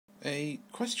A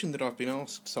question that I've been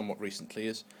asked somewhat recently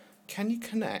is, can you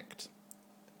connect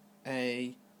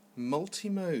a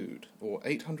multi-mode or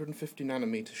 850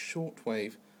 nanometer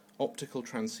shortwave optical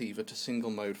transceiver to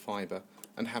single mode fibre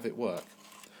and have it work?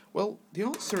 Well, the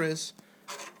answer is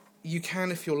you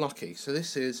can if you're lucky. So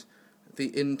this is the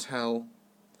Intel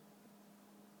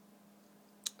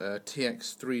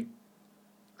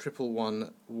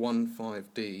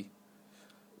TX31115D,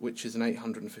 which is an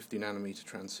 850 nanometer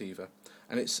transceiver,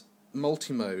 and it's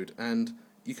multi-mode, and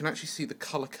you can actually see the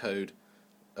color code.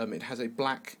 It has a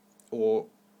black or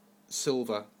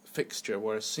silver fixture,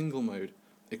 whereas single mode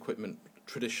equipment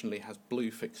traditionally has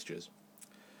blue fixtures.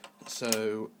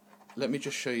 So let me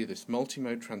just show you this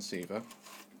multi-mode transceiver.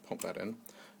 Pop that in,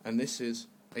 and this is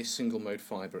a single mode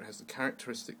fibre. It has the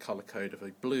characteristic color code of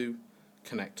a blue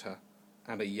connector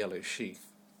and a yellow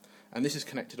sheath, and this is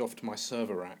connected off to my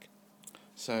server rack.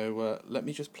 So let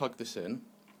me just plug this in,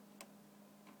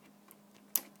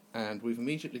 and we've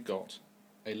immediately got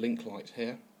a link light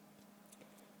here,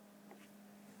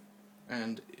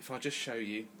 and if I just show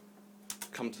you,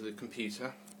 come to the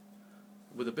computer,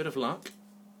 with a bit of luck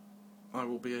I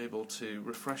will be able to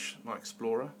refresh my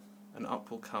Explorer and up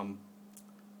will come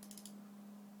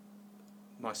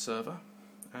my server,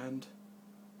 and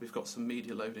we've got some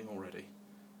media loading already.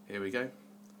 Here we go.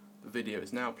 The video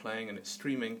is now playing and it's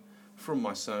streaming from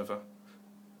my server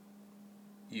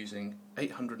using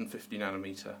 850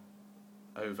 nanometer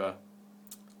over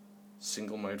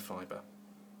single mode fibre,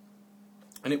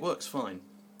 and it works fine.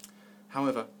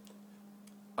 However,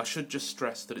 I should just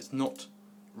stress that it's not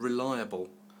reliable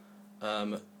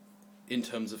in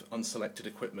terms of unselected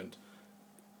equipment.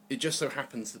 It just so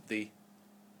happens that the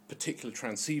particular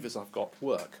transceivers I've got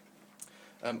work.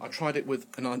 I tried it with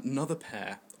another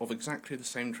pair of exactly the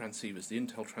same transceivers, the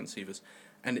Intel transceivers,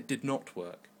 and it did not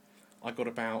work. I got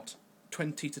about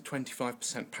 20 to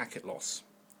 25% packet loss.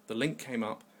 The link came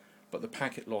up, but the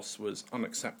packet loss was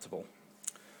unacceptable.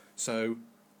 So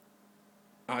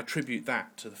I attribute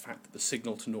that to the fact that the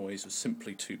signal to noise was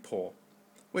simply too poor,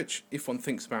 which, if one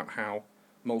thinks about how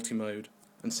multi-mode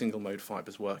and single mode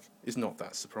fibres work, is not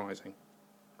that surprising.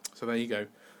 So there you go.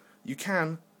 You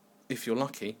can, if you're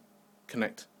lucky,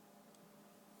 connect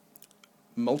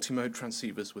multi-mode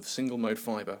transceivers with single mode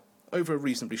fibre over a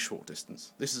reasonably short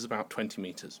distance. This is about 20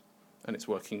 meters, and it's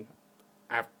working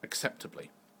acceptably.